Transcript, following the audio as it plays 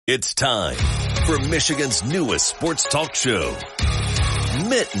It's time for Michigan's newest sports talk show,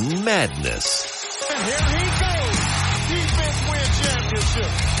 Mitten Madness. And here he goes. Defense win championship.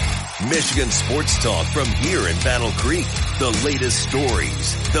 Michigan sports talk from here in Battle Creek. The latest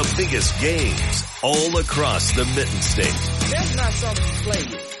stories, the biggest games, all across the Mitten State. That's not something you play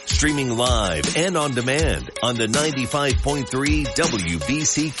with. Streaming live and on demand on the 95.3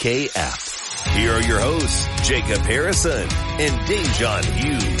 WBCK app. Here are your hosts, Jacob Harrison and Da'Jzon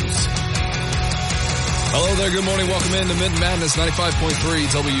Hughes. Hello there, good morning. Welcome into Mitten Madness, 95.3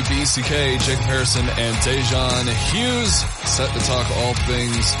 WBCK. Jacob Harrison and Da'Jzon Hughes, set to talk all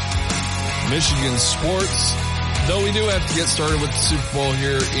things Michigan sports. Though we do have to get started with the Super Bowl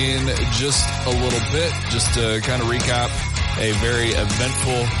here in just a little bit, just to kind of recap a very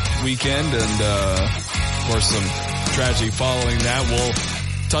eventful weekend and, of course, some tragedy following that. We'll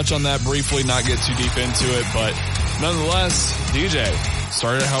touch on that briefly, not get too deep into it, but nonetheless, DJ,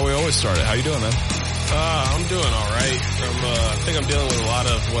 started how we always started. How you doing, man? I'm doing all right. I think I'm dealing with a lot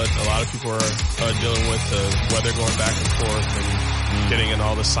of what a lot of people are dealing with, the weather going back and forth and getting in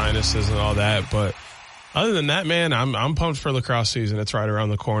all the sinuses and all that. But other than that, man, I'm pumped for lacrosse season. It's right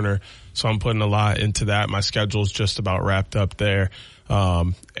around the corner, so I'm putting a lot into that. My schedule's just about wrapped up there.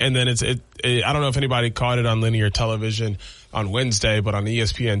 And then I don't know if anybody caught it on linear television on Wednesday, but on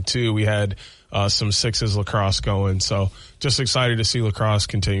ESPN2 we had some sixes lacrosse going. So just excited to see lacrosse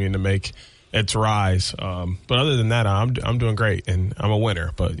continuing to make its rise. But other than that, I'm doing great, and I'm a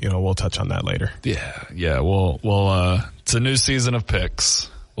winner. But we'll touch on that later. Yeah. We'll it's a new season of picks.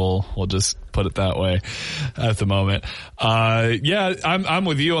 We'll just put it that way at the moment. I'm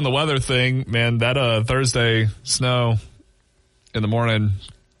with you on the weather thing, man. That Thursday snow in the morning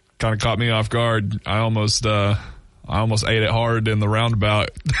kind of caught me off guard. I almost ate it hard in the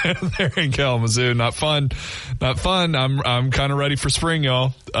roundabout there in Kalamazoo. Not fun. I'm kind of ready for spring,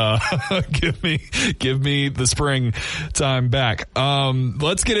 y'all. Give me the spring time back.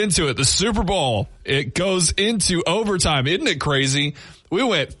 Let's get into it. The Super Bowl, it goes into overtime. Isn't it crazy? We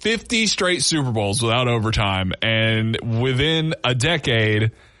went 50 straight Super Bowls without overtime, and within a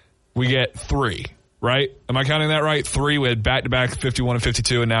decade, we get 3. Right? Am I counting that right? 3. We had back-to-back 51 and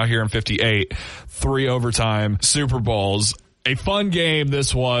 52, and now here in 58. 3 overtime Super Bowls. A fun game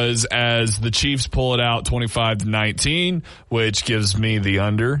this was, as the Chiefs pull it out 25-19, which gives me the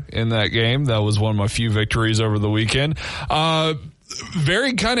under in that game. That was one of my few victories over the weekend.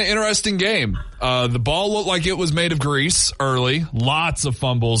 Very kind of interesting game. The ball looked like it was made of grease early. Lots of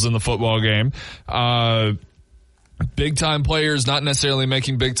fumbles in the football game. Big time players not necessarily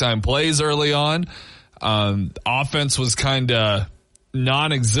making big time plays early on. Offense was kind of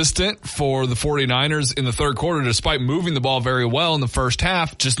non-existent for the 49ers in the third quarter, despite moving the ball very well in the first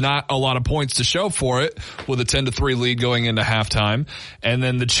half. Just not a lot of points to show for it, with a 10-3 lead going into halftime. And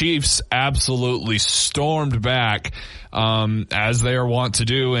then the Chiefs absolutely stormed back, as they are wont to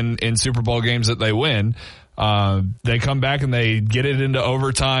do in Super Bowl games that they win. They come back and they get it into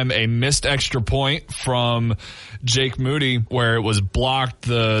overtime. A missed extra point from Jake Moody, where it was blocked.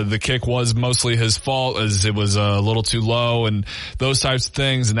 The kick was mostly his fault, as it was a little too low and those types of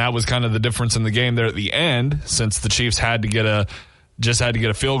things. And that was kind of the difference in the game there at the end, since the Chiefs had to get a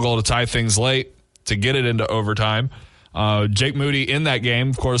field goal to tie things late to get it into overtime. Jake Moody in that game,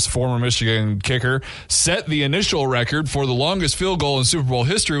 of course, former Michigan kicker, set the initial record for the longest field goal in Super Bowl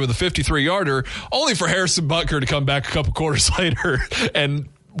history with a 53-yarder, only for Harrison Butker to come back a couple quarters later and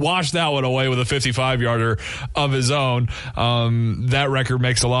wash that one away with a 55-yarder of his own. That record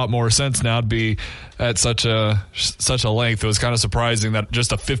makes a lot more sense now to be at such a length. It was kind of surprising that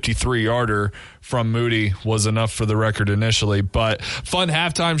just a 53-yarder from Moody was enough for the record initially. But fun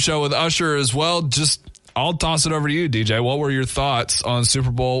halftime show with Usher as well. I'll toss it over to you, DJ. What were your thoughts on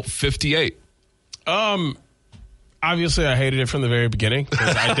Super Bowl 58? Obviously, I hated it from the very beginning,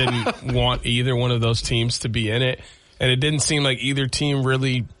 because I didn't want either one of those teams to be in it. And it didn't seem like either team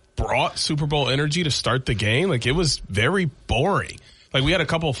really brought Super Bowl energy to start the game. Like, it was very boring. Like, we had a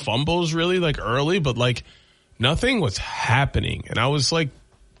couple fumbles really, like, early, but, like, nothing was happening. And I was like,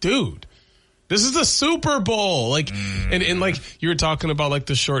 dude, this is the Super Bowl. Like, and like you were talking about, like,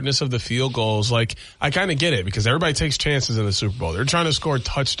 the shortness of the field goals. Like, I kind of get it, because everybody takes chances in the Super Bowl. They're trying to score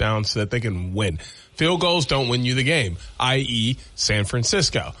touchdowns so that they can win. Field goals don't win you the game, i.e. San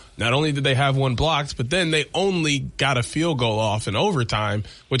Francisco. Not only did they have one blocked, but then they only got a field goal off in overtime,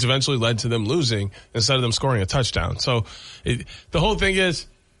 which eventually led to them losing instead of them scoring a touchdown. So the whole thing is,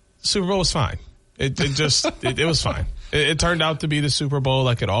 Super Bowl was fine. It was fine. It turned out to be the Super Bowl,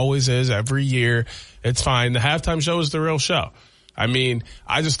 like it always is every year. It's fine. The halftime show is the real show. I mean,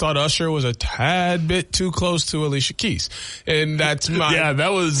 I just thought Usher was a tad bit too close to Alicia Keys. And that's my... Yeah,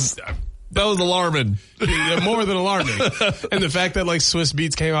 that was alarming. More than alarming. And the fact that like Swiss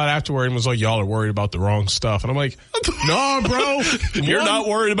Beats came out afterward and was like, y'all are worried about the wrong stuff. And I'm like, no, bro. You're not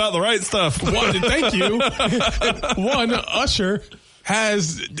worried about the right stuff. Thank you. One, Usher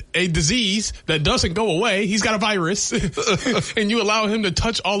has a disease that doesn't go away. He's got a virus. And you allow him to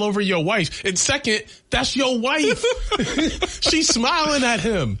touch all over your wife. And second, that's your wife. She's smiling at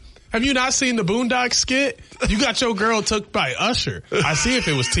him. Have you not seen the Boondocks skit? You got your girl took by Usher. I see if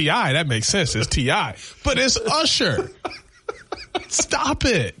it was T.I. That makes sense. It's T.I. But it's Usher. Stop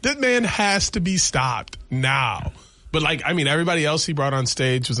it. That man has to be stopped now. But like, I mean, everybody else he brought on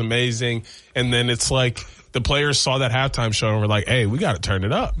stage was amazing. And then it's like the players saw that halftime show and were like, hey, we got to turn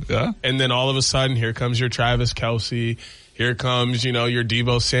it up. Yeah. And then all of a sudden, here comes your Travis Kelce. Here comes, you know, your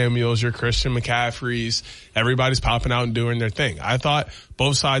Deebo Samuels, your Christian McCaffreys. Everybody's popping out and doing their thing. I thought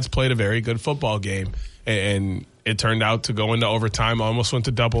both sides played a very good football game, and it turned out to go into overtime, almost went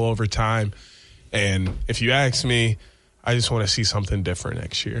to double overtime. And if you ask me, I just want to see something different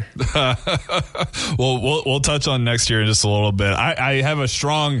next year. Well, we'll touch on next year in just a little bit. I have a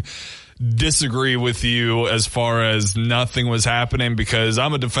strong disagree with you as far as nothing was happening because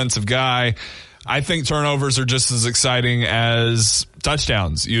I'm a defensive guy. I think turnovers are just as exciting as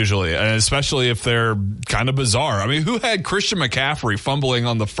touchdowns usually, and especially if they're kind of bizarre. I mean, who had Christian McCaffrey fumbling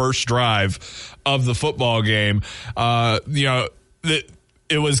on the first drive of the football game? It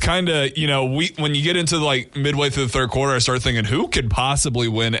was kind of, when you get into like midway through the third quarter, I started thinking, who could possibly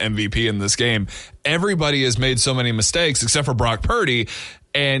win MVP in this game? Everybody has made so many mistakes except for Brock Purdy,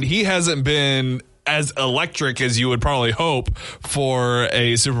 and he hasn't been as electric as you would probably hope for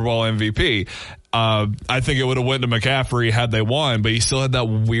a Super Bowl MVP. I think it would have went to McCaffrey had they won, but he still had that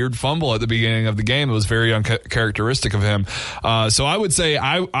weird fumble at the beginning of the game. It was very uncharacteristic of him. So I would say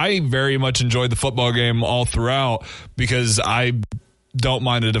I very much enjoyed the football game all throughout because I don't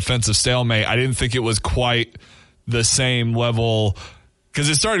mind a defensive stalemate. I didn't think it was quite the same level because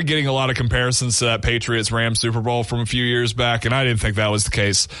it started getting a lot of comparisons to that Patriots-Rams Super Bowl from a few years back, and I didn't think that was the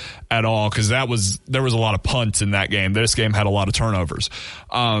case at all because there was a lot of punts in that game. This game had a lot of turnovers.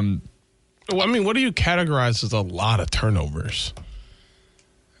 Well, I mean, what do you categorize as a lot of turnovers?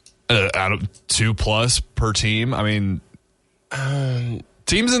 Out of 2+ per team. I mean,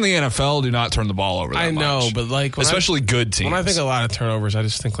 teams in the NFL do not turn the ball over that much. I know, but like... Especially good teams. When I think a lot of turnovers, I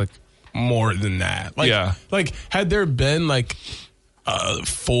just think like more than that. Like, yeah. Like, had there been like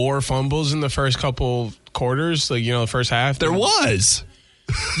 4 fumbles in the first couple quarters, like, the first half? There was.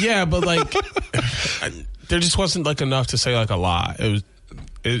 Yeah, but like, there just wasn't like enough to say like a lot.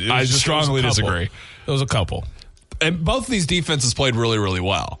 I strongly disagree. It was a couple. And both of these defenses played really, really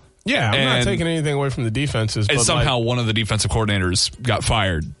well. Yeah, I'm not taking anything away from the defenses. And but somehow one of the defensive coordinators got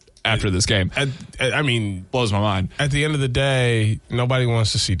fired after this game. I mean, blows my mind. At the end of the day, nobody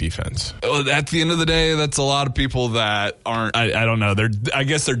wants to see defense. At the end of the day, that's a lot of people that aren't. I don't know. I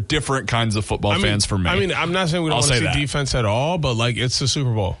guess they're different kinds of football fans for me. I mean, I'm not saying we don't want to see defense at all, but like it's the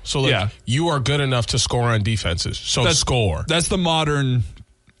Super Bowl, so like you are good enough to score on defenses. So score. That's the modern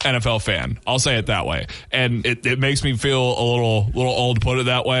NFL fan. I'll say it that way. And it makes me feel a little old to put it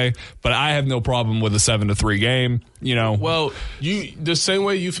that way, but I have no problem with a 7-3 game, Well, the same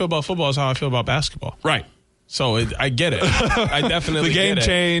way you feel about football is how I feel about basketball. Right. So I get it. I definitely get it.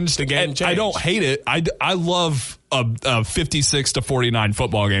 The game changed. I don't hate it. I love a 56-49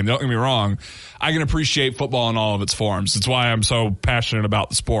 football game. Don't get me wrong. I can appreciate football in all of its forms. It's why I'm so passionate about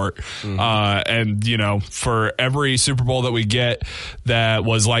the sport. Mm-hmm. And, for every Super Bowl that we get that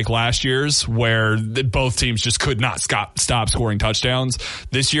was like last year's where both teams just could not stop scoring touchdowns.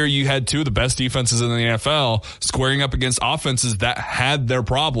 This year you had 2 of the best defenses in the NFL squaring up against offenses that had their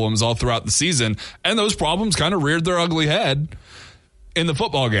problems all throughout the season. And those problems kind of reared their ugly head in the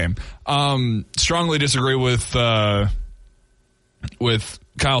football game. Strongly disagree with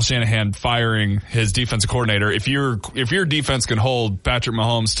Kyle Shanahan firing his defensive coordinator. If your defense can hold Patrick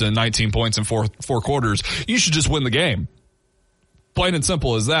Mahomes to 19 points in four quarters, you should just win the game. Plain and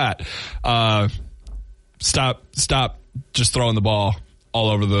simple as that. Stop just throwing the ball all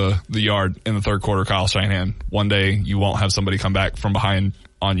over the yard in the third quarter, Kyle Shanahan. One day you won't have somebody come back from behind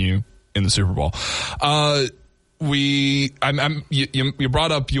on you in the Super Bowl. You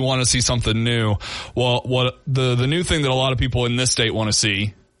brought up you want to see something new. Well, what the new thing that a lot of people in this state want to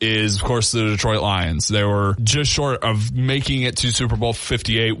see is, of course, the Detroit Lions. They were just short of making it to Super Bowl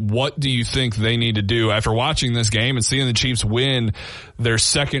 58. What do you think they need to do after watching this game and seeing the Chiefs win their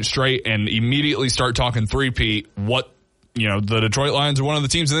second straight and immediately start talking three-peat? What the Detroit Lions are one of the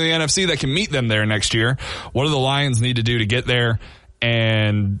teams in the NFC that can meet them there next year. What do the Lions need to do to get there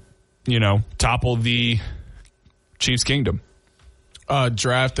and, topple the Chiefs' kingdom?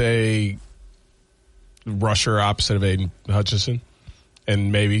 Draft a rusher opposite of Aiden Hutchinson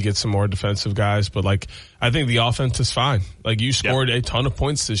and maybe get some more defensive guys. But, I think the offense is fine. You scored a ton of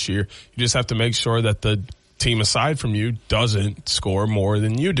points this year. You just have to make sure that the team aside from you doesn't score more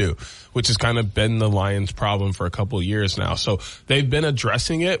than you do, which has kind of been the Lions' problem for a couple of years now. So they've been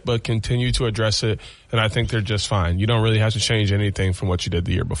addressing it, but continue to address it, and I think they're just fine. You don't really have to change anything from what you did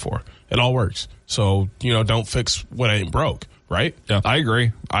the year before. It all works. So, don't fix what ain't broke, right? Yeah, I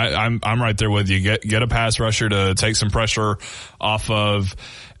agree. I'm right there with you. Get a pass rusher to take some pressure off of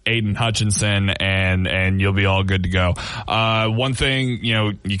Aiden Hutchinson, and you'll be all good to go. One thing,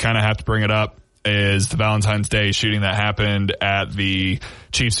 you kind of have to bring it up is the Valentine's Day shooting that happened at the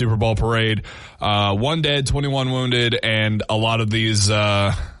Chiefs Super Bowl parade. 1 dead, 21 wounded, and a lot of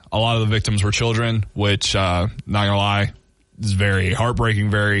the victims were children, which, not gonna lie, is very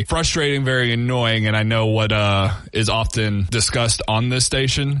heartbreaking, very frustrating, very annoying. And I know what, is often discussed on this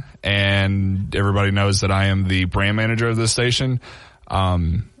station, and everybody knows that I am the brand manager of this station.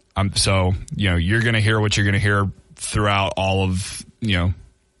 So, you're going to hear what you're going to hear throughout all of,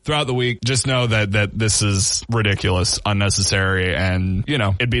 throughout the week. Just know that this is ridiculous, unnecessary, and,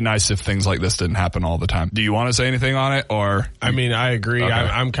 it'd be nice if things like this didn't happen all the time. Do you want to say anything on it, or? I agree. Okay.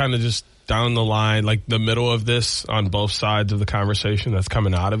 I'm kind of just down the line, the middle of this on both sides of the conversation that's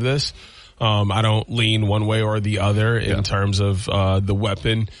coming out of this. I don't lean one way or the other in terms of the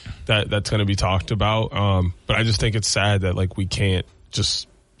weapon that's going to be talked about. But I just think it's sad that we can't just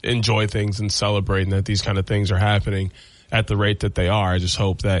enjoy things and celebrate, and that these kind of things are happening at the rate that they are. I just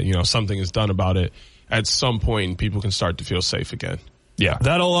hope that, something is done about it at some point and people can start to feel safe again. Yeah.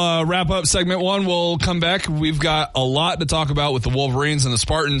 That'll wrap up segment 1. We'll come back. We've got a lot to talk about with the Wolverines and the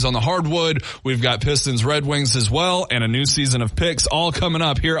Spartans on the hardwood. We've got Pistons, Red Wings as well, and a new season of picks all coming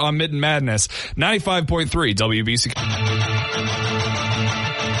up here on Mitten Madness, 95.3 WBCK.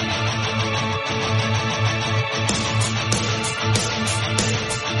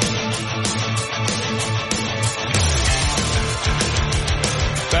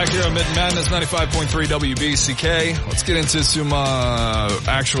 Back here on Mitten Madness, 95.3 WBCK. Let's get into some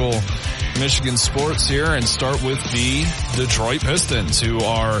actual Michigan sports here and start with the Detroit Pistons, who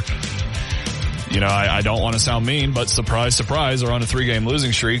are, I don't want to sound mean, but surprise, surprise, are on a 3-game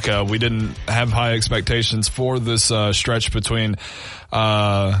losing streak. We didn't have high expectations for this stretch between, they're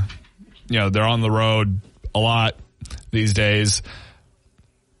on the road a lot these days.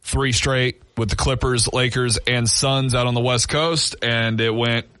 3 straight with the Clippers, Lakers, and Suns out on the West Coast, and it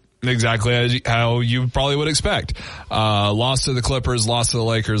went exactly how you probably would expect. Lost to the Clippers, lost to the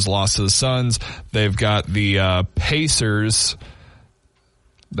Lakers, lost to the Suns. They've got the Pacers.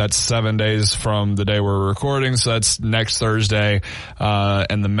 That's 7 days from the day we're recording, so that's next Thursday,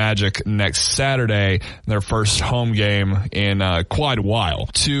 and the Magic next Saturday, their first home game in quite a while.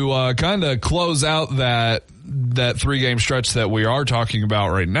 To kind of close out that 3-game stretch that we are talking about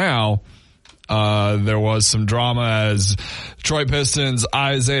right now, there was some drama as Detroit Pistons'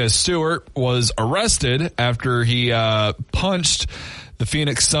 Isaiah Stewart was arrested after he punched the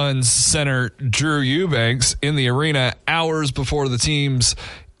Phoenix Suns center Drew Eubanks in the arena hours before the teams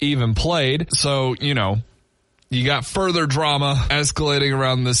even played. So, you got further drama escalating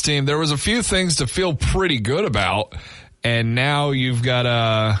around this team. There was a few things to feel pretty good about. And now you've got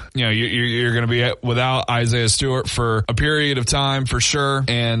you're going to be without Isaiah Stewart for a period of time for sure.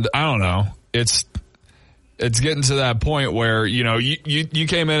 And I don't know. It's getting to that point where, you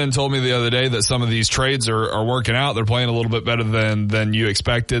came in and told me the other day that some of these trades are working out. They're playing a little bit better than you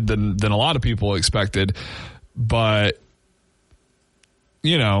expected, than a lot of people expected. But,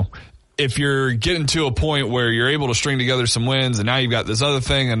 if you're getting to a point where you're able to string together some wins and now you've got this other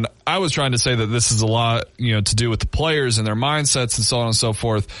thing, and I was trying to say that this is a lot, to do with the players and their mindsets and so on and so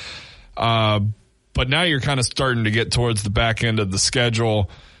forth. But now you're kind of starting to get towards the back end of the schedule,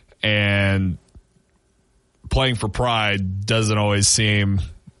 and playing for pride doesn't always seem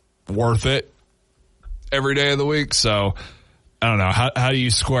worth it every day of the week. So I don't know. How do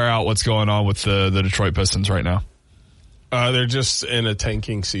you square out what's going on with the Detroit Pistons right now? They're just in a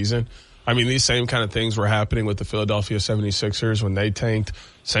tanking season. These same kind of things were happening with the Philadelphia 76ers when they tanked.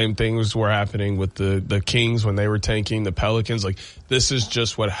 Same things were happening with the Kings when they were tanking, the Pelicans. This is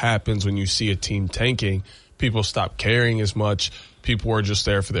just what happens when you see a team tanking. People stop caring as much. People are just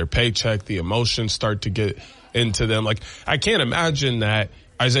there for their paycheck. The emotions start to get into them. I can't imagine that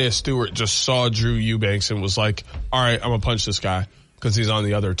Isaiah Stewart just saw Drew Eubanks and was like, all right, I'm going to punch this guy because he's on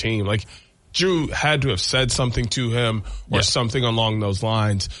the other team. Drew had to have said something to him or something along those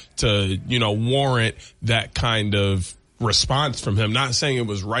lines to, warrant that kind of response from him. Not saying it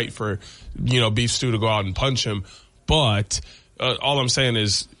was right for, Beef Stew to go out and punch him, but all I'm saying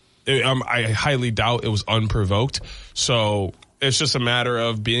is I highly doubt it was unprovoked. So it's just a matter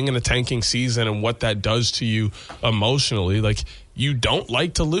of being in a tanking season and what that does to you emotionally. Like, you don't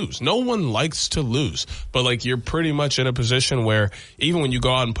like to lose. No one likes to lose. But, like, you're pretty much in a position where even when you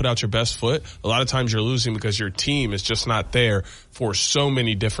go out and put out your best foot, a lot of times you're losing because your team is just not there for so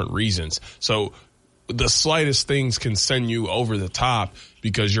many different reasons. So the slightest things can send you over the top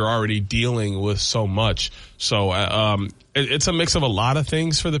because you're already dealing with so much. So it's a mix of a lot of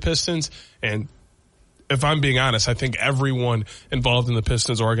things for the Pistons. And if I'm being honest, I think everyone involved in the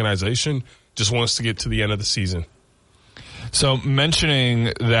Pistons organization just wants to get to the end of the season. So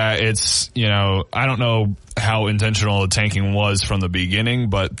mentioning that it's, I don't know how intentional the tanking was from the beginning,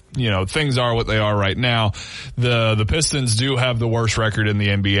 but, things are what they are right now. The Pistons do have the worst record in the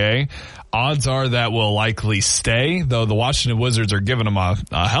NBA. Odds are that will likely stay, though the Washington Wizards are giving them a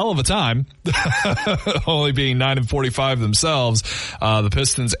hell of a time, only being 9-45 themselves. The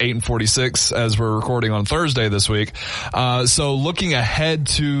Pistons 8-46 as we're recording on Thursday this week. So looking ahead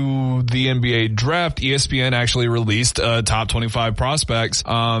to the NBA draft, ESPN actually released top 25 prospects.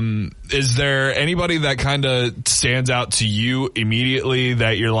 Is there anybody that kind of stands out to you immediately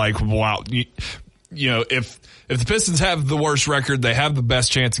that you're like, wow, if the Pistons have the worst record, they have the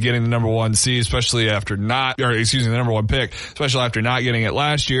best chance of getting the number one seed, especially after the number one pick, especially after not getting it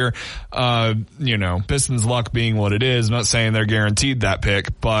last year. Pistons luck being what it is. I'm not saying they're guaranteed that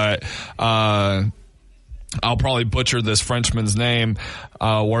pick, but, I'll probably butcher this Frenchman's name,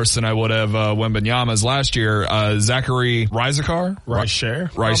 worse than I would have, Wembanyama's last year. Zachary Ricer? Ricer.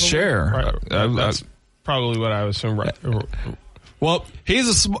 That's probably what I was saying. Well, he's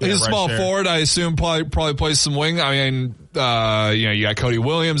a small forward. I assume probably plays some wing. I mean, you got Cody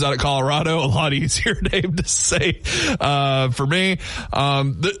Williams out of Colorado. A lot easier name to say, for me.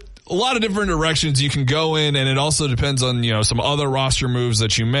 A lot of different directions you can go in, and it also depends on, some other roster moves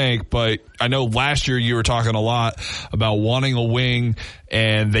that you make. But I know last year you were talking a lot about wanting a wing,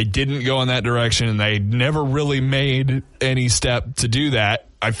 and they didn't go in that direction, and they never really made any step to do that.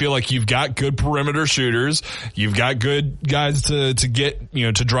 I feel like you've got good perimeter shooters. You've got good guys to get,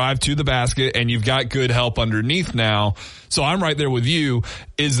 to drive to the basket, and you've got good help underneath now. So I'm right there with you.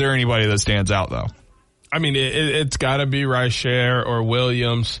 Is there anybody that stands out though? I mean, it's gotta be Ricer or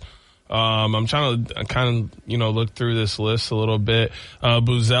Williams. I'm trying to kind of, look through this list a little bit.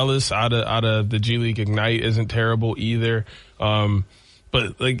 Buzelis out of the G League Ignite isn't terrible either.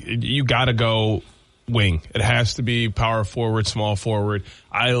 But like, you gotta go wing. It has to be power forward, small forward.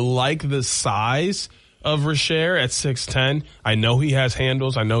 I like the size of Ricer at 6'10". I know he has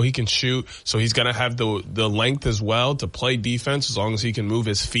handles. I know he can shoot. So he's going to have the length as well to play defense as long as he can move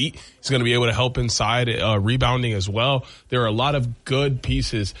his feet. He's going to be able to help inside, rebounding as well. There are a lot of good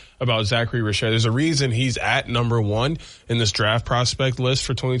pieces about Zachary Ricer. There's a reason he's at number 1 in this draft prospect list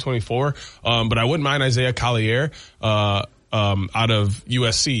for 2024. But I wouldn't mind Isaiah Collier, out of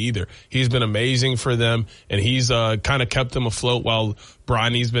USC either. He's been amazing for them, and he's kind of kept them afloat while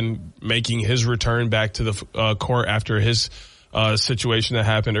Bronny's been making his return back to the court after his situation that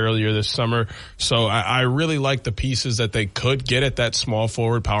happened earlier this summer. So I really like the pieces that they could get at that small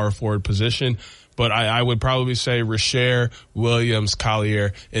forward, power forward position. But I would probably say Ricer, Williams,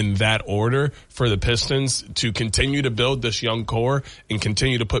 Collier in that order for the Pistons to continue to build this young core and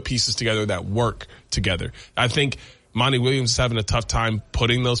continue to put pieces together that work together. I think Monty Williams is having a tough time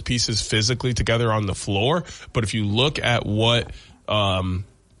putting those pieces physically together on the floor. But if you look at what the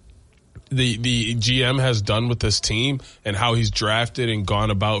GM has done with this team and how he's drafted and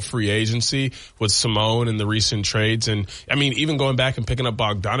gone about free agency with Simone and the recent trades, and I mean, even going back and picking up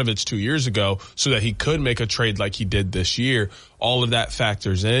Bogdanovich 2 years ago so that he could make a trade like he did this year, all of that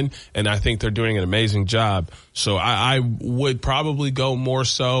factors in, and I think they're doing an amazing job. So I would probably go more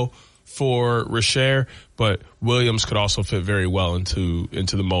so for Ricer, but Williams could also fit very well into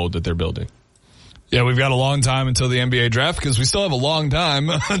the mold that they're building. Yeah, we've got a long time until the NBA draft because we still have a long time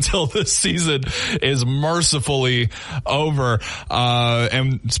until this season is mercifully over.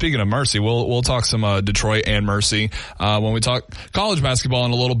 And speaking of mercy, we'll talk some Detroit and mercy when we talk college basketball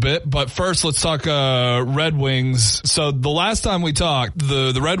in a little bit. But first, let's talk Red Wings. So the last time we talked,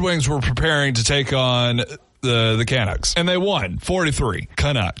 the Red Wings were preparing to take on the Canucks, and they won 4-3.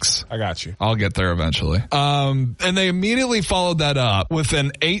 Canucks. I got you. I'll get there eventually. And they immediately followed that up with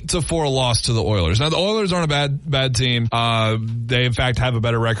an 8-4 loss to the Oilers. Now the Oilers aren't a bad team. They in fact have a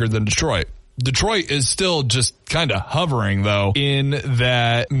better record than Detroit. Detroit is still just kind of hovering, though, in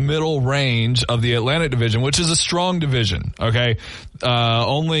that middle range of the Atlantic Division, which is a strong division, okay?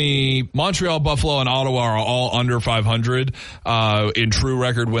 Only Montreal, Buffalo, and Ottawa are all under 500 in true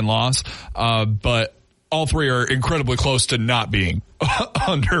record win-loss, but all three are incredibly close to not being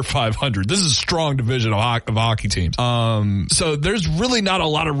under 500. This is a strong division of hockey teams. So there's really not a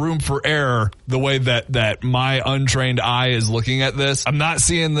lot of room for error the way that my untrained eye is looking at this. I'm not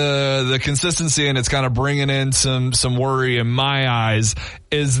seeing the consistency, and it's kind of bringing in some worry in my eyes.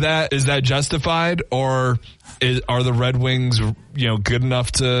 Is that justified, or are the Red Wings, good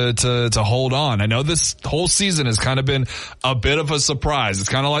enough to hold on? I know this whole season has kind of been a bit of a surprise. It's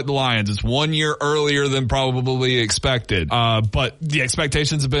kind of like the Lions. It's 1 year earlier than probably expected. But the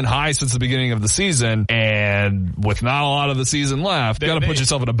expectations have been high since the beginning of the season, and with not a lot of the season left, you got to put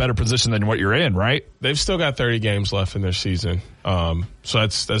yourself in a better position than what you're in, right? They've still got 30 games left in their season. So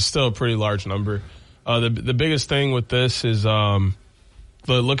that's still a pretty large number. The biggest thing with this is,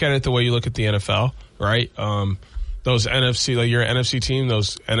 look at it the way you look at the NFL, right? Those NFC, like your NFC team,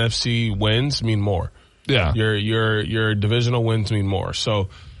 those NFC wins mean more. Yeah. Your divisional wins mean more. So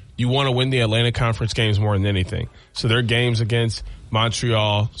you want to win the Atlantic Conference games more than anything. So their games against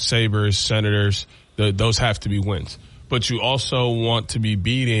Montreal, Sabres, Senators, those have to be wins. But you also want to be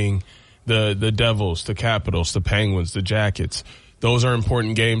beating the Devils, the Capitals, the Penguins, the Jackets. Those are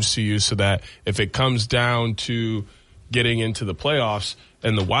important games to you, so that if it comes down to getting into the playoffs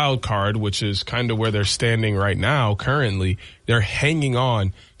and the wild card, which is kind of where they're standing right now currently, they're hanging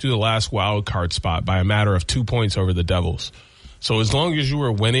on to the last wild card spot by a matter of 2 points over the Devils. So as long as you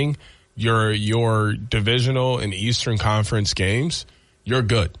are winning your divisional and Eastern Conference games, you're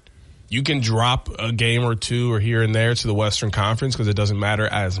good. You can drop a game or two or here and there to the Western Conference because it doesn't matter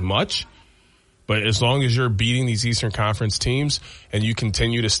as much. But as long as you're beating these Eastern Conference teams and you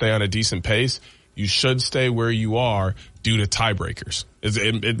continue to stay on a decent pace, you should stay where you are due to tiebreakers.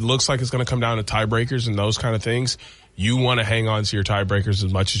 It looks like it's going to come down to tiebreakers and those kind of things. You want to hang on to your tiebreakers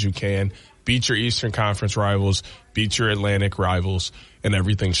as much as you can. Beat your Eastern Conference rivals, beat your Atlantic rivals, and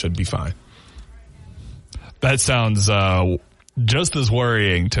everything should be fine. That sounds just as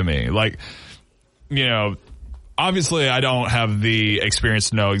worrying to me. Like, obviously I don't have the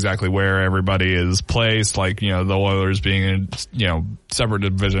experience to know exactly where everybody is placed, like, the Oilers being in, separate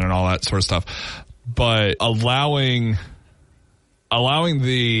division and all that sort of stuff. But allowing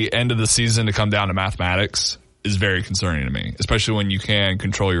the end of the season to come down to mathematics is very concerning to me, especially when you can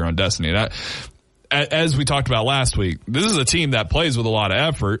control your own destiny. As we talked about last week, this is a team that plays with a lot of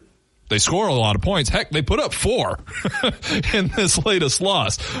effort. They score a lot of points. Heck, they put up 4 in this latest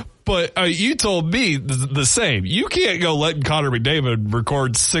loss. But you told me the same. You can't go letting Connor McDavid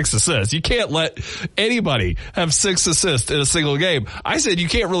record 6 assists. You can't let anybody have 6 assists in a single game. I said you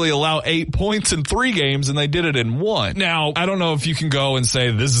can't really allow 8 points in 3 games, and they did it in 1. Now, I don't know if you can go and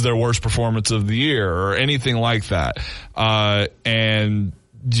say this is their worst performance of the year or anything like that.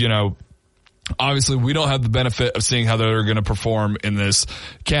 Obviously, we don't have the benefit of seeing how they're going to perform in this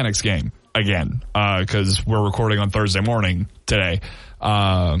Canucks game again, because we're recording on Thursday morning today.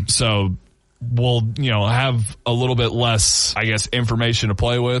 So we'll, have a little bit less, I guess, information to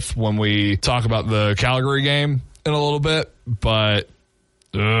play with when we talk about the Calgary game in a little bit. But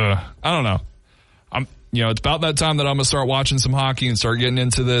I don't know. It's about that time that I'm going to start watching some hockey and start getting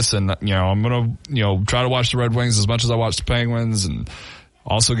into this. And, I'm going to, try to watch the Red Wings as much as I watch the Penguins, and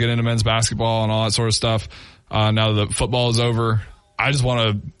also get into men's basketball and all that sort of stuff. Now that football is over, I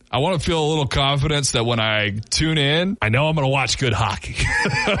want to feel a little confidence that when I tune in, I know I'm going to watch good hockey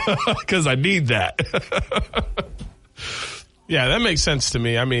because I need that. Yeah, that makes sense to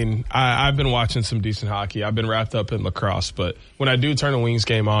me. I mean, I've been watching some decent hockey. I've been wrapped up in lacrosse, but when I do turn a Wings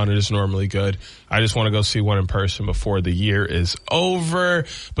game on, it is normally good. I just want to go see one in person before the year is over.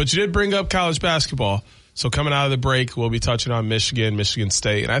 But you did bring up college basketball. So coming out of the break, we'll be touching on Michigan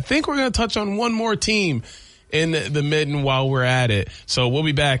State. And I think we're going to touch on one more team in the Mitten while we're at it. So we'll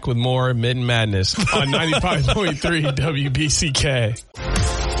be back with more Mitten Madness on 95.3 WBCK.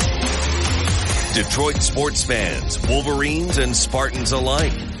 Detroit sports fans, Wolverines and Spartans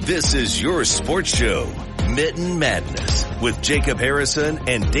alike. This is your sports show, Mitten Madness, with Jacob Harrison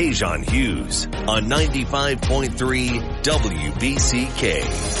and Da'Jzon Hughes on 95.3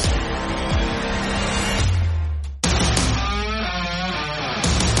 WBCK.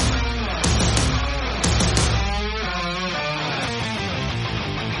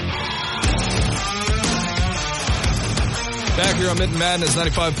 Back here on Mitten Madness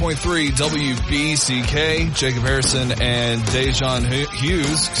 95.3 WBCK. Jacob Harrison and Da'Jzon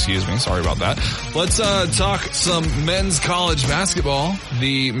Hughes. Excuse me. Sorry about that. Let's talk some men's college basketball.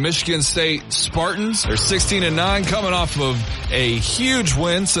 The Michigan State Spartans are 16-9, coming off of a huge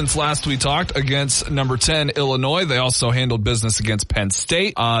win since last we talked against number 10 Illinois. They also handled business against Penn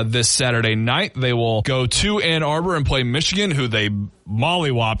State this Saturday night. They will go to Ann Arbor and play Michigan, who they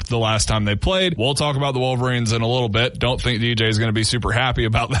mollywopped the last time they played. We'll talk about the Wolverines in a little bit. Don't think DJ is going to be super happy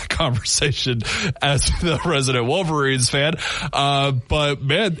about that conversation as the resident Wolverines fan. But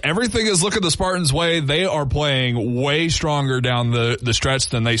man, everything is looking the Spartans' way. They are playing way stronger down the stretch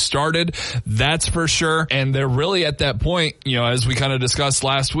than they started. That's for sure. And they're really at that point, you know, as we kind of discussed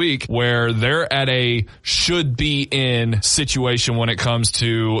last week, where they're at a should be in situation when it comes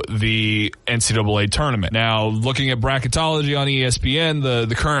to the NCAA tournament. Now, looking at bracketology on ESPN,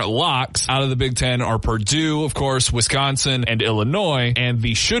 the current locks out of the Big Ten are Purdue, of course, Wisconsin, and Illinois, and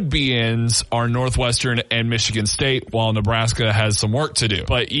the should-be-ins are Northwestern and Michigan State, while Nebraska has some work to do.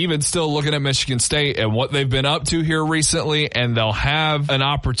 But even still looking at Michigan State and what they've been up to here recently, and they'll have an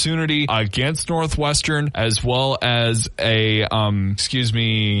opportunity against Northwestern as well as I'm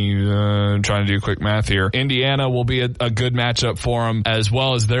trying to do quick math here. Indiana will be a good matchup for them, as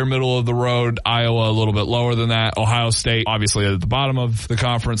well as their middle of the road. Iowa a little bit lower than that. Ohio State obviously at the bottom of the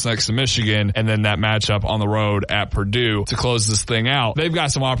conference next to Michigan, and then that matchup on the road at Purdue to close this thing out. They've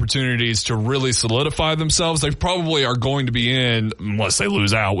got some opportunities to really solidify themselves. They probably are going to be in, unless they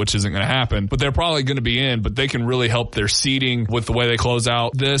lose out, which isn't going to happen, but they're probably going to be in, but they can really help their seeding with the way they close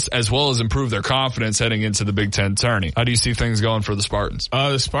out this, as well as improve their confidence heading into the Big Ten tourney. How do you see things going for the Spartans?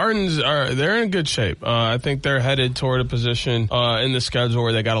 The Spartans they're in good shape. I think they're headed toward a position in the schedule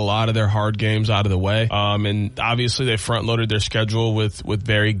where they got a lot of their hard games out of the way. And obviously they front loaded their schedule with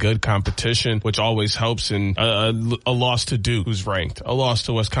very good competition, which always helps. In a loss to Duke, who's ranked, a loss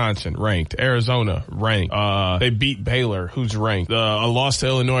to Wisconsin, ranked, Arizona, ranked. They beat Baylor, who's ranked. A loss to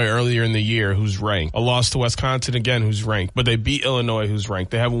Illinois earlier in the year, who's ranked. A loss to Wisconsin again, who's ranked. But they beat Illinois, who's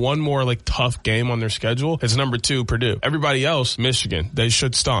ranked. They have one more tough game on their schedule. It's number 2, Purdue. Everybody else, Michigan, they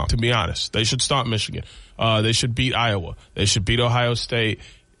should stomp. To be honest, they should stomp Michigan. They should beat Iowa. They should beat Ohio State.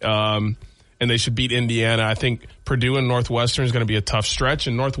 And they should beat Indiana. I think Purdue and Northwestern is going to be a tough stretch,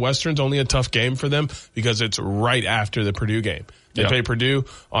 and Northwestern's only a tough game for them because it's right after the Purdue game. They play Purdue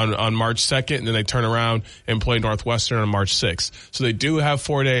on March 2nd, and then they turn around and play Northwestern on March 6th. So they do have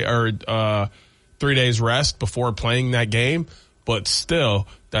 3 days rest before playing that game, but still,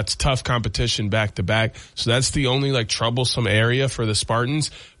 that's tough competition back to back. So that's the only troublesome area for the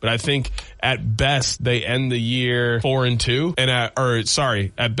Spartans. But I think at best they end the year 4-2,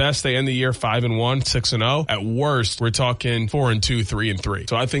 at best they end the year 5-1, 6-0. At worst, we're talking 4-2, 3-3.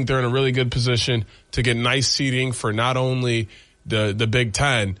 So I think they're in a really good position to get nice seeding for not only the Big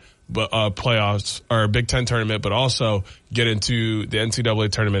Ten, but playoffs or Big Ten tournament, but also get into the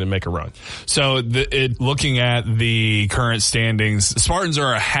NCAA tournament and make a run. So looking at the current standings, Spartans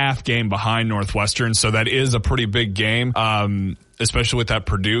are a half game behind Northwestern, so that is a pretty big game. Especially with that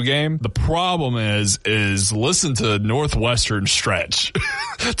Purdue game. The problem is listen to Northwestern stretch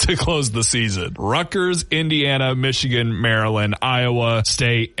to close the season. Rutgers, Indiana, Michigan, Maryland, Iowa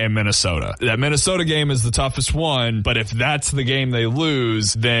State, and Minnesota. That Minnesota game is the toughest one, but if that's the game they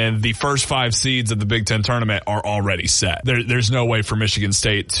lose, then the first 5 seeds of the Big Ten tournament are already set. There's no way for Michigan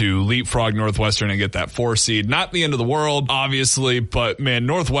State to leapfrog Northwestern and get that 4 seed. Not the end of the world, obviously, but man,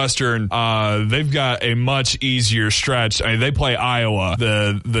 Northwestern, they've got a much easier stretch. I mean, they play Iowa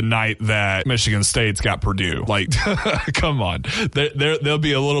the night that Michigan State's got Purdue. Come on. They'll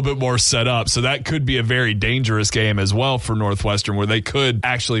be a little bit more set up. So that could be a very dangerous game as well for Northwestern, where they could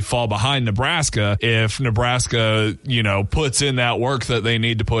actually fall behind Nebraska if Nebraska, puts in that work that they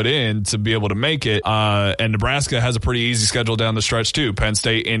need to put in to be able to make it. And Nebraska has a pretty easy schedule down the stretch too. Penn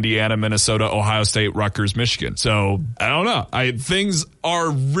State, Indiana, Minnesota, Ohio State, Rutgers, Michigan. So I don't know. Things are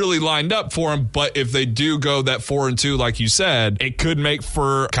really lined up for them, but if they do go that 4-2, like you said, it could make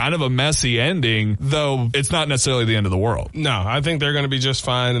for kind of a messy ending, though it's not necessarily the end of the world. No, I think they're going to be just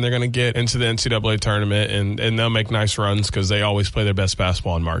fine, and they're going to get into the NCAA tournament, and they'll make nice runs because they always play their best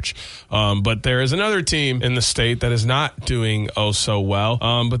basketball in March. But there is another team in the state that is not doing so well,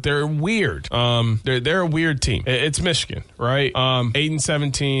 but they're weird. They're a weird team. It's Michigan, right?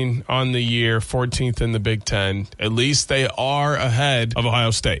 8-17 on the year, 14th in the Big Ten. At least they are ahead of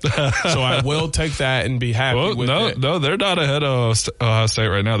Ohio State. So I will take that and be happy with it. No, they're not ahead of Ohio State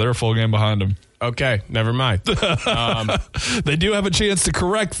right now. They're a full game behind them. Okay, never mind. They do have a chance to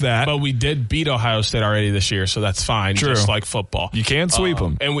correct that. But we did beat Ohio State already this year, so that's fine. True. Just like football. You can sweep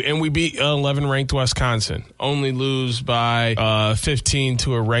them. And we beat 11 ranked Wisconsin. Only lose by 15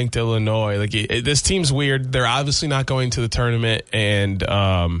 to a ranked Illinois. Like this team's weird. They're obviously not going to the tournament, and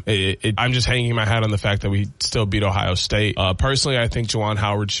I'm just hanging my hat on the fact that we still beat Ohio State. Personally, I think Juwan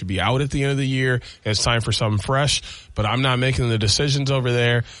Howard should be out at the end of the year. It's time for something fresh, but I'm not making the decisions over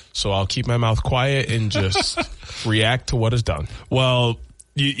there, so I'll keep my mouth quiet and just react to what is done. Well,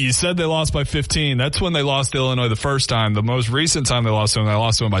 you said they lost by 15. That's when they lost to Illinois the first time. The most recent time they lost to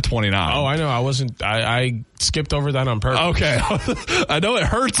them by 29. Oh, I know. I skipped over that on purpose. Okay. I know it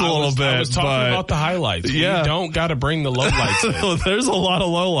hurts a little bit. I was talking about the highlights. Yeah. You don't got to bring the lowlights in. There's a lot of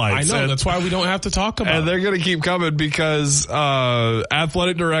lowlights. I know. That's why we don't have to talk about it. And they're going to keep coming because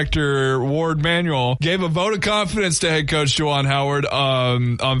athletic director Ward Manuel gave a vote of confidence to head coach Juwan Howard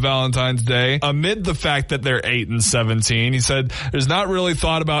on Valentine's Day amid the fact that they're 8-17. He said, "There's not really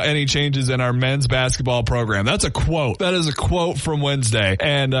thought about any changes in our men's basketball program." That's a quote. That is a quote from Wednesday.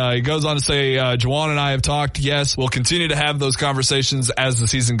 And he goes on to say, Juwan and I have talked. Yes, we'll continue to have those conversations as the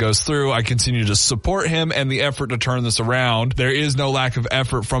season goes through. I continue to support him and the effort to turn this around. There is no lack of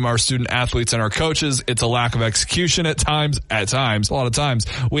effort from our student athletes and our coaches. It's a lack of execution at times, a lot of times.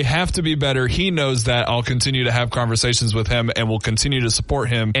 We have to be better. He knows that. I'll continue to have conversations with him and we'll continue to support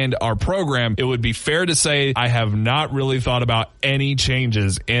him and our program. It would be fair to say I have not really thought about any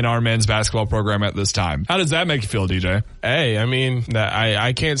changes in our men's basketball program at this time. How does that make you feel, DJ? Hey, I mean,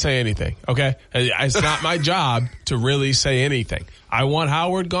 I can't say anything, okay? It's not my job to really say anything. I want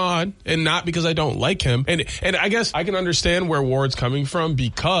Howard gone, and not because I don't like him. And I guess I can understand where Ward's coming from,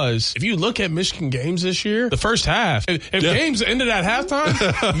 because if you look at Michigan games this year, the first half, if games ended at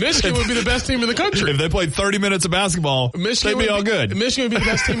halftime, Michigan would be the best team in the country. If they played 30 minutes of basketball, they'd be all good. Michigan would be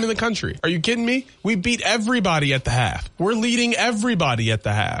the best team in the country. Are you kidding me? We beat everybody at the half. We're leading everybody at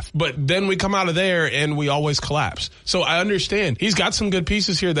the half. But then we come out of there and we always collapse. So I understand. He's got some good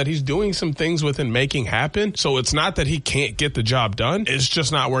pieces here that he's doing some things with and making happen. So it's not that he can't get the job done. It's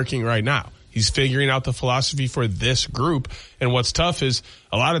just not working right now. He's figuring out the philosophy for this group. And what's tough is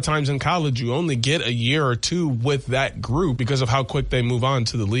a lot of times in college, you only get a year or two with that group because of how quick they move on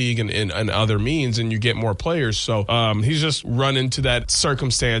to the league and other means, and you get more players. So he's just run into that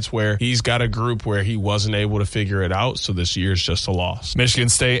circumstance where he's got a group where he wasn't able to figure it out. So this year's just a loss. Michigan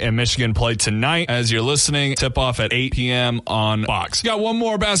State and Michigan play tonight. As you're listening, tip off at 8 p.m. on Fox. Got one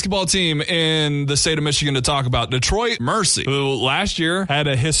more basketball team in the state of Michigan to talk about. Detroit Mercy, who last year had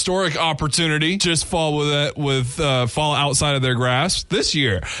a historic opportunity just fall outside of their grasp. This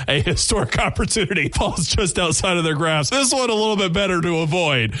year, a historic opportunity falls just outside of their grasp. This one a little bit better to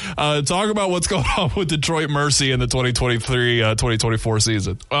avoid. Talk about what's going on with Detroit Mercy in the 2023-2024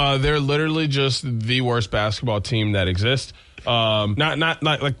 season. They're literally just the worst basketball team that exists. Not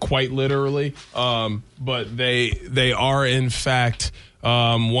like quite literally, but they are in fact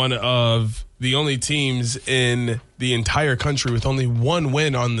one of the only teams in the entire country with only one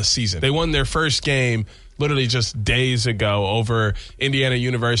win on the season. They won their first game literally just days ago over Indiana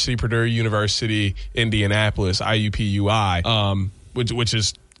University, Purdue University, Indianapolis, IUPUI, which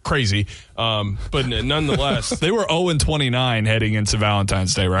is crazy. But nonetheless, they were 0-29 heading into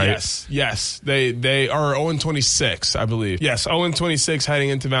Valentine's Day, right? Yes. They are 0-26, I believe. Yes, 0-26 heading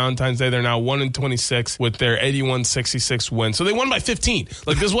into Valentine's Day. They're now 1-26 with their 81-66 win. So they won by 15.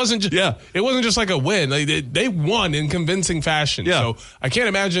 Like, this wasn't just, it wasn't just like a win. Like, they won in convincing fashion. Yeah. So I can't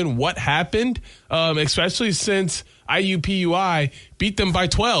imagine what happened, especially since IUPUI beat them by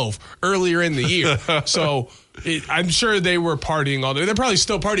 12 earlier in the year. So I'm sure they were partying all day. They're probably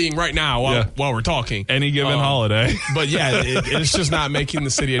still partying right now while we're talking. Any given holiday. But yeah, it's just not making the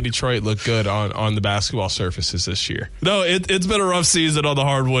city of Detroit look good on the basketball surfaces this year. No, it's been a rough season on the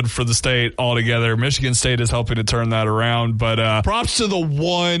hardwood for the state altogether. Michigan State is helping to turn that around. But props to the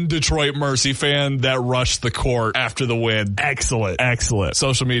one Detroit Mercy fan that rushed the court after the win. Excellent.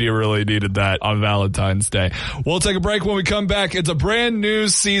 Social media really needed that on Valentine's Day. We'll take a break. When we come back, it's a brand new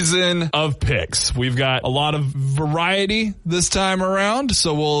season of picks. We've got a lot of variety this time around,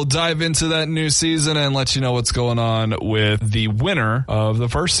 so we'll dive into that new season and let you know what's going on with the winner of the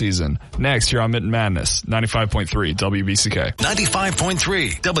first season. Next, here on Mitten Madness, 95.3 WBCK.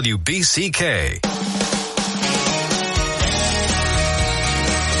 95.3 WBCK.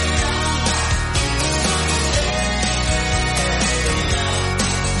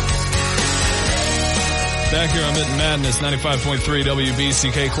 Back here on Mitten Madness, 95.3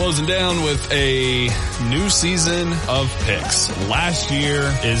 WBCK, closing down with a new season of picks. Last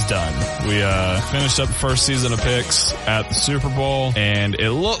year is done. We finished up the first season of picks at the Super Bowl, and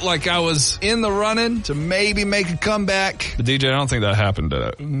it looked like I was in the running to maybe make a comeback. But DJ, I don't think that happened, did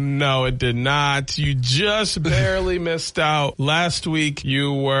it? No, it did not. You just barely missed out. Last week,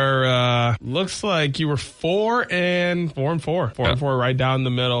 you were, looks like you were 4 and 4. 4 and 4 right down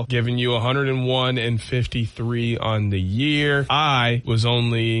the middle, giving you 101 and 53 on the year. I was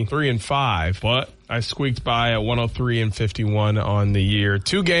only 3 and 5, but I squeaked by at 103 and 51 on the year.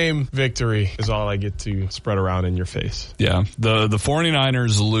 2-game victory is all I get to spread around in your face. Yeah. The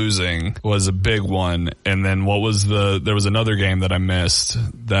 49ers losing was a big one. And then there was another game that I missed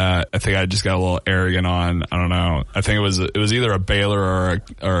that I think I just got a little arrogant on. I don't know. I think it was either a Baylor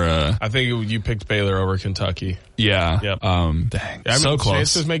or a I think you picked Baylor over Kentucky. Yeah. Yep. Dang. So close.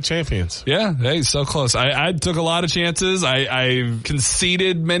 Chances make champions. Yeah. Hey, so close. I took a lot of chances. I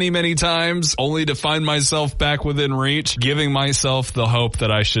conceded many times only to find myself back within reach, giving myself the hope that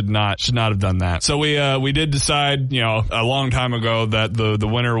I should not have done that. So we did decide, a long time ago that the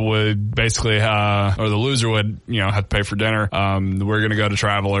winner would basically, or the loser would, have to pay for dinner. We're going to go to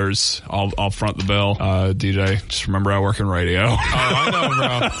Travelers. I'll front the bill. DJ, just remember I work in radio. Oh, I know,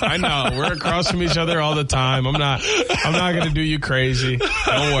 bro. I know. We're across from each other all the time. I'm not going to do you crazy.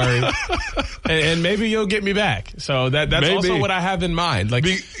 Don't worry. And maybe you'll get me back. So that's maybe. Also what I have in mind. Like,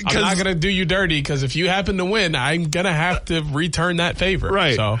 I'm not going to do you dirty because if you happen to win, I'm going to have to return that favor.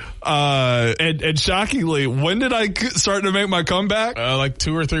 Right. So, and shockingly, when did I start to make my comeback? Like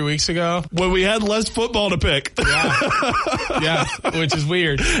 2 or 3 weeks ago. When we had less football to pick. Yeah, which is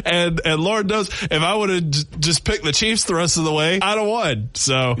weird. And Lord knows, if I would have just picked the Chiefs the rest of the way, I'd have won.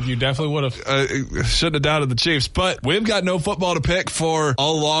 So you definitely would have. Shouldn't have doubted the Chiefs, but we've got no football to pick for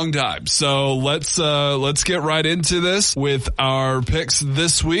a long time. So let's get right into this with our picks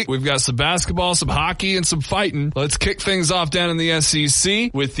this week. We've got some basketball, some hockey, and some fighting. Let's kick things off down in the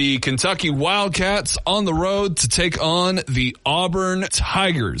SEC with the Kentucky Wildcats on the road to take on the Auburn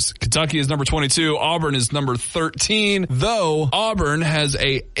Tigers. Kentucky is number 22. Auburn is number 13. Though Auburn has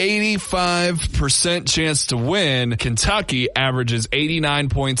a 85% chance to win, Kentucky averages 89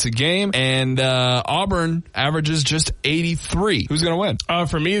 points a game, and Auburn averages just 83. Who's going to win?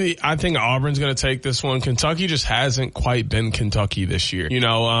 For me, I think Auburn's going to take this one. Kentucky just hasn't quite been Kentucky this year.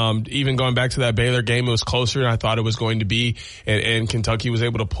 Even going back to that Baylor game, it was closer than I thought it was going to be, and Kentucky was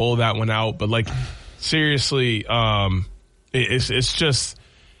able to pull that one out. But seriously, it's just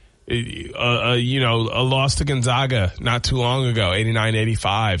a loss to Gonzaga not too long ago,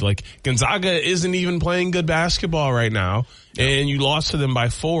 89-85. Gonzaga isn't even playing good basketball right now. And you lost to them by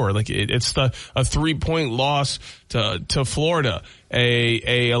 4. It's a 3-point loss to Florida,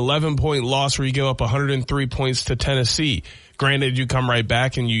 a 11-point loss where you give up 103 points to Tennessee. Granted, you come right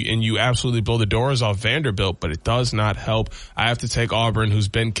back and you absolutely blow the doors off Vanderbilt, but it does not help. I have to take Auburn, who's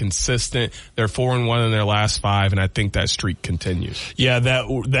been consistent. They're 4-1 in their last 5, and I think that streak continues. Yeah,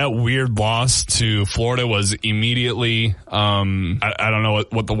 that weird loss to Florida was immediately, I don't know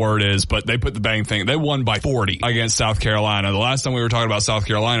what the word is, but they put the bang thing. They won by 40 against South Carolina. The last time we were talking about South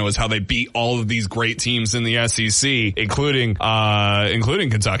Carolina was how they beat all of these great teams in the SEC, including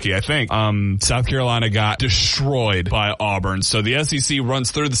Kentucky, I think. South Carolina got destroyed by Auburn. So the SEC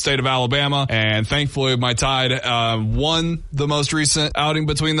runs through the state of Alabama, and thankfully my Tide won the most recent outing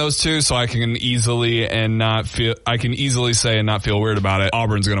between those two, so I can easily say and not feel weird about it.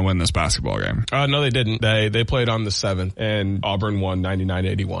 Auburn's going to win this basketball game. No, they didn't. They played on the 7th, and Auburn won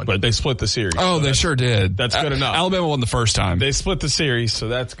 99-81. But they split the series. Oh, so they sure did. That's good enough. Alabama won the first time. They split the series, so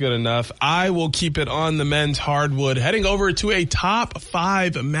that's good enough. I will keep it on the men's hardwood, heading over to a top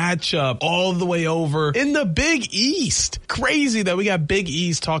 5 matchup all the way over in the Big East. Crazy that we got Big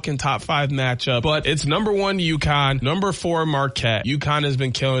East talking top 5 matchup, but it's number 1 UConn, number 4 Marquette. UConn has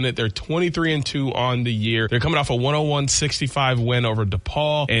been killing it. They're 23-2 on the year. They're coming off a 101-65 win over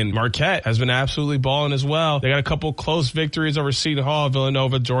DePaul, and Marquette has been absolutely balling as well. They got a couple close victories over Seton Hall,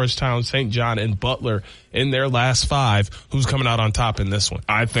 Villanova, Georgetown, St. John, and Butler in their last 5. Who's coming out on top in this one?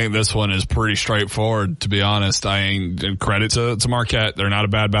 I think this one is pretty straightforward, to be honest. Credit to Marquette. They're not a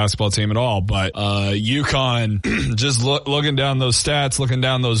bad basketball team at all, but UConn, just looking down those stats, looking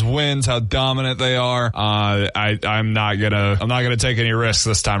down those wins, how dominant they are, I'm not gonna take any risks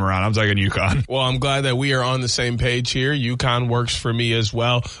this time around. I'm taking UConn. Well, I'm glad that we are on the same page here. UConn works for me as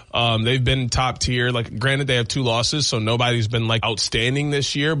well. They've been top tier. Granted, they have 2 losses, so nobody's been outstanding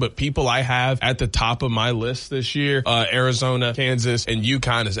this year, but people I have at the top of my my list this year. Arizona, Kansas, and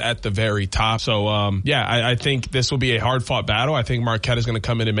UConn is at the very top. So, I think this will be a hard-fought battle. I think Marquette is going to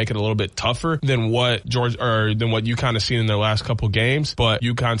come in and make it a little bit tougher than what UConn has seen in their last couple games, but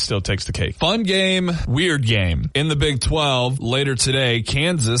UConn still takes the cake. Fun game, weird game. In the Big 12, later today,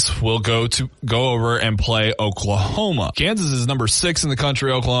 Kansas will go over and play Oklahoma. Kansas is number 6 in the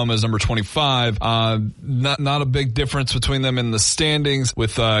country. Oklahoma is number 25. Not a big difference between them in the standings,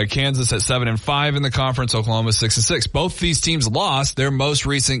 with Kansas at 7-5 in the conference, Oklahoma 6-6. Both these teams lost their most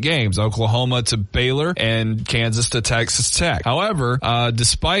recent games, Oklahoma to Baylor and Kansas to Texas Tech. However,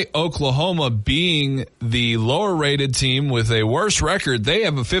 despite Oklahoma being the lower rated team with a worse record, they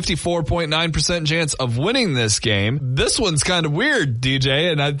have a 54.9% chance of winning this game. This one's kind of weird,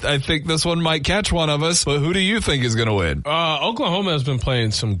 DJ, and I think this one might catch one of us, but who do you think is going to win? Oklahoma has been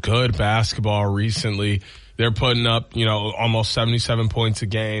playing some good basketball recently. They're putting up, almost 77 points a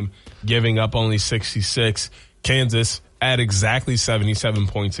game, giving up only 66. Kansas at exactly 77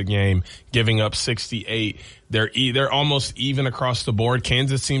 points a game, giving up 68. They're almost even across the board.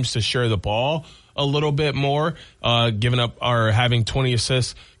 Kansas seems to share the ball a little bit more, giving up or having 20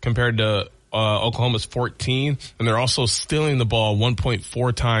 assists compared to Oklahoma's 14, and they're also stealing the ball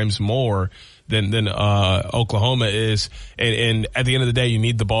 1.4 times more than Oklahoma is. And at the end of the day, you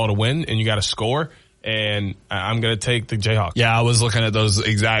need the ball to win, and you got to score. And I'm going to take the Jayhawks. Yeah, I was looking at those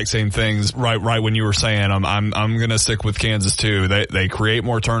exact same things right when you were saying I'm going to stick with Kansas too. They create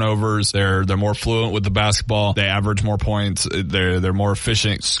more turnovers. They're more fluent with the basketball. They average more points. They're more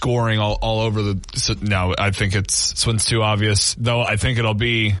efficient scoring all over no, I think this one's too obvious, though. I think it'll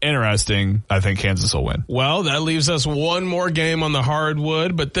be interesting. I think Kansas will win. Well, that leaves us one more game on the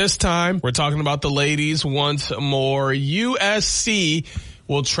hardwood, but this time we're talking about the ladies once more. USC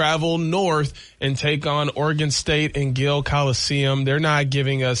will travel north and take on Oregon State and Gill Coliseum. They're not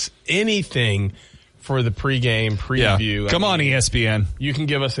giving us anything for the pregame preview. Yeah. Come on, ESPN. You can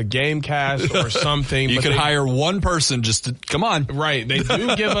give us a game cast or something. You could hire one person just to come on. Right. They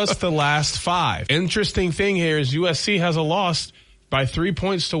do give us the last 5. Interesting thing here is USC has a loss by 3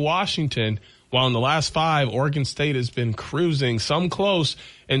 points to Washington, while in the last 5, Oregon State has been cruising, some close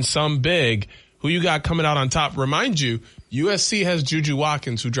and some big. Who you got coming out on top? Remind you, USC has Juju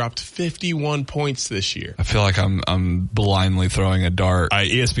Watkins, who dropped 51 points this year. I feel like I'm blindly throwing a dart.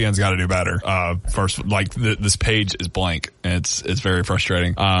 ESPN's got to do better. First, this page is blank, and it's very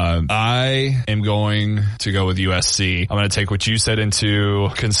frustrating. I am going to go with USC. I'm going to take what you said into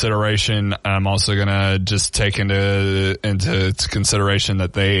consideration. I'm also going to just take into consideration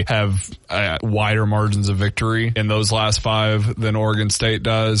that they have wider margins of victory in those last 5 than Oregon State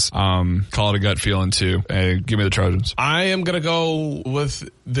does. Call it a gut feeling too. Give me the Trojans. I am going to go with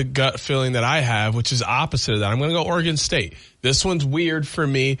the gut feeling that I have, which is opposite of that. I'm going to go Oregon State. This one's weird for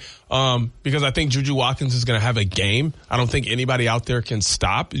me because I think Juju Watkins is going to have a game. I don't think anybody out there can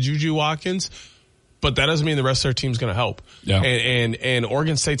stop Juju Watkins, but that doesn't mean the rest of their team's going to help. Yeah. And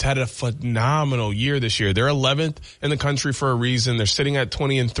Oregon State's had a phenomenal year this year. They're 11th in the country for a reason. They're sitting at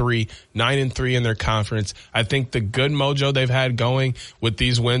 20-3, 9-3 in their conference. I think the good mojo they've had going with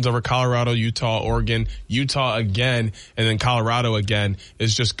these wins over Colorado, Utah, Oregon, Utah again, and then Colorado again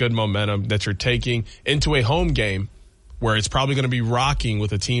is just good momentum that you're taking into a home game where it's probably going to be rocking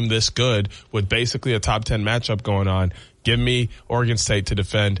with a team this good with basically a top 10 matchup going on. Give me Oregon State to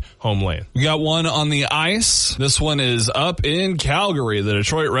defend homeland. We got one on the ice. This one is up in Calgary. The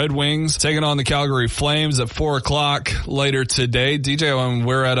Detroit Red Wings taking on the Calgary Flames at 4:00 later today. DJ, when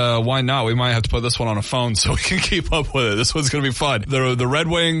we're at Why Not, we might have to put this one on a phone so we can keep up with it. This one's going to be fun. The Red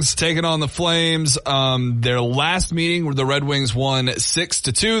Wings taking on the Flames. Their last meeting where the Red Wings won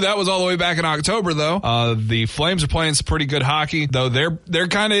 6-2. That was all the way back in October, though. The Flames are playing some pretty good hockey, though they're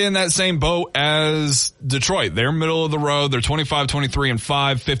kind of in that same boat as Detroit. They're middle of the road. They're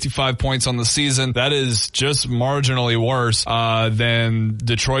 25-23-5, 55 points on the season. That is just marginally worse than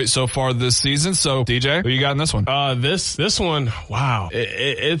Detroit so far this season. So, DJ, who you got in this one? This one, wow.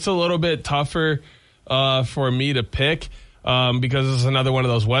 It's a little bit tougher for me to pick because it's another one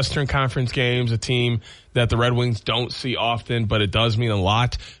of those Western Conference games, a team that the Red Wings don't see often, but it does mean a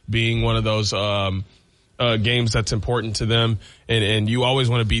lot being one of those games that's important to them, and you always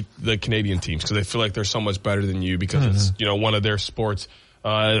want to beat the Canadian teams because they feel like they're so much better than you because it's one of their sports.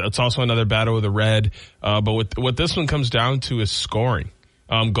 It's also another battle with the Red, but what this one comes down to is scoring.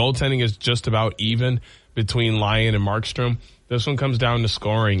 Goaltending is just about even between Lyon and Markstrom. This one comes down to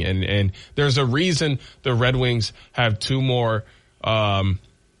scoring, and there's a reason the Red Wings have 2 more.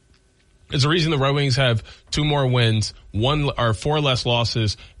 There's a reason the Red Wings have 2 more wins, 4 less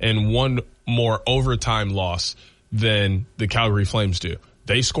losses, and 1 more overtime loss than the Calgary Flames do.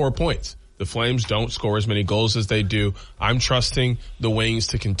 They score points. The Flames don't score as many goals as they do. I'm trusting the Wings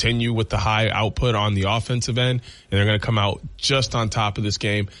to continue with the high output on the offensive end, and they're going to come out just on top of this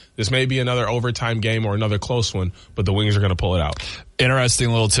game. This may be another overtime game or another close one, but the Wings are going to pull it out. Interesting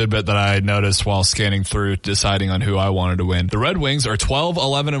little tidbit that I noticed while scanning through deciding on who I wanted to win. The Red Wings are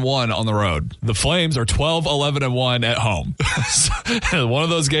 12-11-1 on the road. The Flames are 12-11-1 at home. One of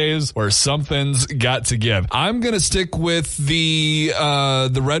those games where something's got to give. I'm going to stick with the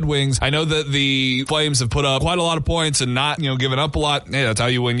Red Wings. I know that the Flames have put up quite a lot of points and not, giving up a lot. Hey, that's how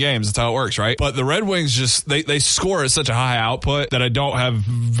you win games. That's how it works, right? But the Red Wings just, they score at such a high output that I don't have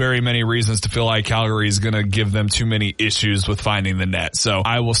very many reasons to feel like Calgary is going to give them too many issues with finding the net. So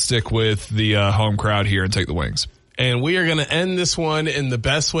I will stick with the home crowd here and take the Wings. And we are going to end this one in the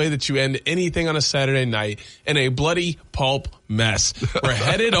best way that you end anything on a Saturday night, in a bloody pulp mess. We're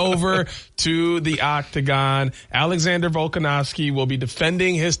headed over to the Octagon. Alexander Volkanovski will be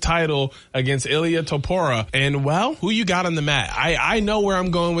defending his title against Ilya Topora. And, well, who you got on the mat? I know where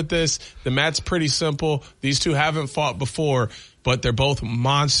I'm going with this. The mat's pretty simple. These two haven't fought before, but they're both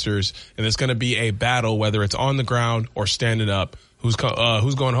monsters, and it's going to be a battle, whether it's on the ground or standing up. Who's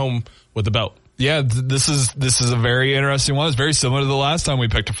going home with the belt? Yeah, this is a very interesting one. It's very similar to the last time we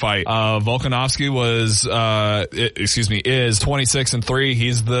picked a fight. Volkanovski is 26-3.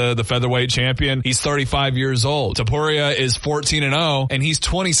 He's the featherweight champion. He's 35 years old. Topuria is 14-0, and he's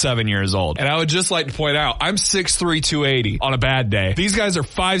 27 years old. And I would just like to point out, I'm 6'3", 280 on a bad day. These guys are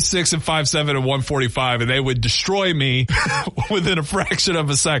 5'6" and 5'7" and 145, and they would destroy me within a fraction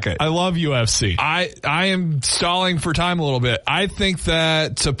of a second. I love UFC. I am stalling for time a little bit. I think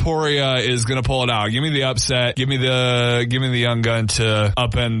that Topuria is going to pull it out. Give me the upset. Give me the young gun to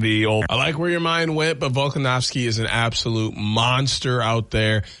upend the old. I like where your mind went, but Volkanovski is an absolute monster out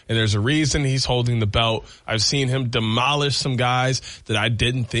there, and there's a reason he's holding the belt. I've seen him demolish some guys that I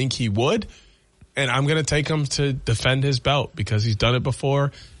didn't think he would, and I'm going to take him to defend his belt because he's done it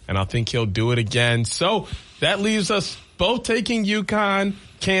before, and I think he'll do it again. So that leaves us both taking UConn,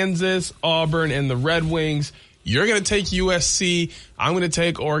 Kansas, Auburn, and the Red Wings. You're going to take USC. I'm going to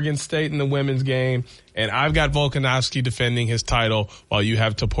take Oregon State in the women's game. And I've got Volkanovski defending his title while you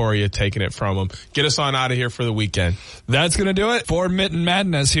have Topuria taking it from him. Get us on out of here for the weekend. That's going to do it for Mitten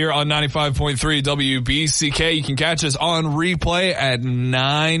Madness here on 95.3 WBCK. You can catch us on replay at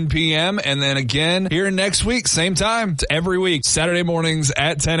 9 p.m. And then again here next week, same time. It's every week, Saturday mornings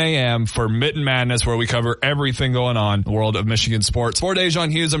at 10 a.m. for Mitten Madness, where we cover everything going on in the world of Michigan sports. For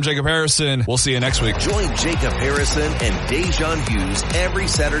Da'Jzon Hughes, I'm Jacob Harrison. We'll see you next week. Join Jacob Harrison and Da'Jzon Hughes every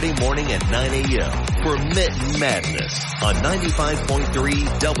Saturday morning at 9 a.m. for Mitten Madness on 95.3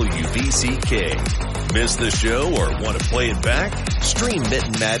 WBCK. Miss the show or want to play it back? Stream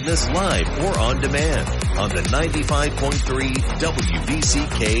Mitten Madness live or on demand on the 95.3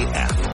 WBCK app.